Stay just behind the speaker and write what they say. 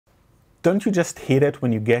Don't you just hate it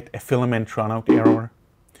when you get a filament runout error?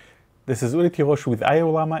 This is Uri Tirosh with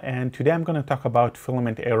IOLama, and today I'm going to talk about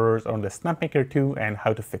filament errors on the Snapmaker 2 and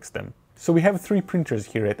how to fix them. So we have three printers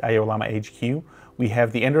here at IOLama HQ. We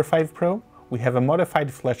have the Ender 5 Pro, we have a modified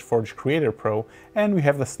FlashForge Creator Pro, and we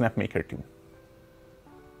have the Snapmaker 2.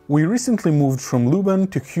 We recently moved from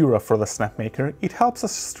Luban to Cura for the Snapmaker. It helps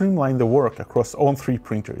us streamline the work across all three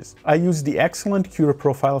printers. I used the excellent Cura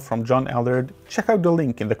profile from John Eldard. Check out the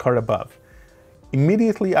link in the card above.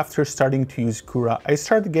 Immediately after starting to use Cura, I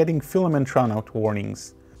started getting filament runout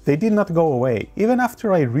warnings. They did not go away, even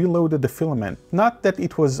after I reloaded the filament. Not that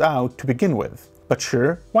it was out to begin with, but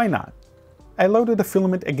sure, why not? I loaded the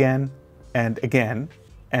filament again, and again,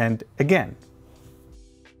 and again.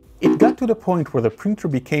 It got to the point where the printer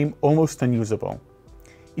became almost unusable.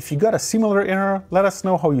 If you got a similar error, let us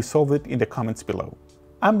know how you solved it in the comments below.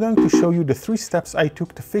 I'm going to show you the 3 steps I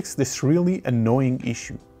took to fix this really annoying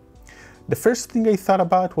issue. The first thing I thought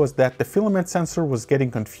about was that the filament sensor was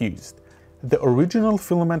getting confused. The original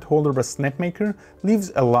filament holder by Snapmaker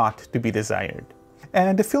leaves a lot to be desired,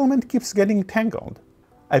 and the filament keeps getting tangled.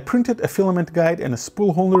 I printed a filament guide and a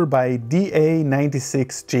spool holder by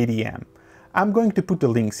DA96JDM. I'm going to put the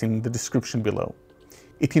links in the description below.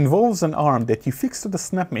 It involves an arm that you fix to the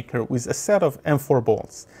Snapmaker with a set of M4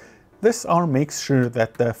 bolts. This arm makes sure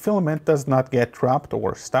that the filament does not get trapped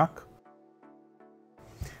or stuck.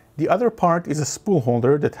 The other part is a spool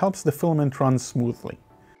holder that helps the filament run smoothly.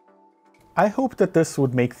 I hoped that this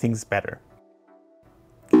would make things better.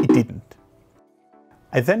 It didn't.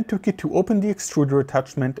 I then took it to open the extruder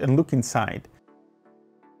attachment and look inside.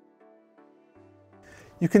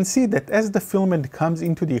 You can see that as the filament comes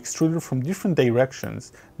into the extruder from different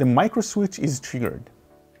directions, the microswitch is triggered.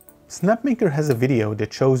 Snapmaker has a video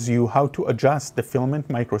that shows you how to adjust the filament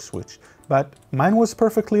microswitch, but mine was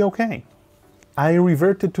perfectly okay. I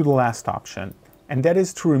reverted to the last option, and that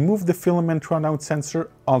is to remove the filament runout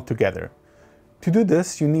sensor altogether. To do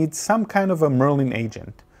this, you need some kind of a Merlin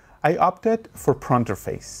agent. I opted for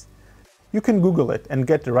Pronterface. You can Google it and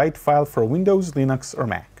get the right file for Windows, Linux, or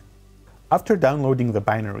Mac. After downloading the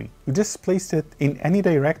binary, you just place it in any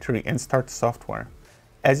directory and start software.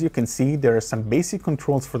 As you can see, there are some basic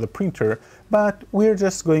controls for the printer, but we're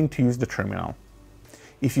just going to use the terminal.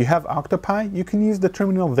 If you have Octopi, you can use the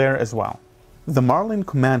terminal there as well. The Marlin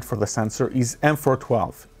command for the sensor is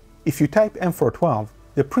M412. If you type M412,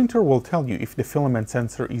 the printer will tell you if the filament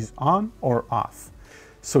sensor is on or off.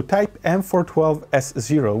 So type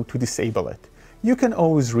M412S0 to disable it. You can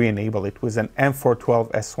always re-enable it with an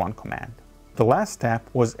M412S1 command. The last step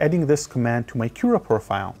was adding this command to my Cura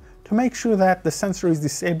profile to make sure that the sensor is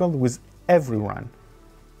disabled with every run.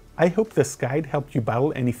 I hope this guide helped you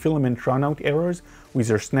battle any filament runout errors with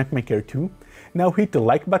your Snapmaker 2. Now hit the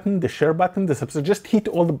like button, the share button, the subscribe, just hit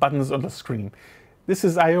all the buttons on the screen. This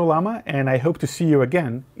is IOLama, and I hope to see you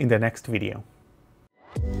again in the next video.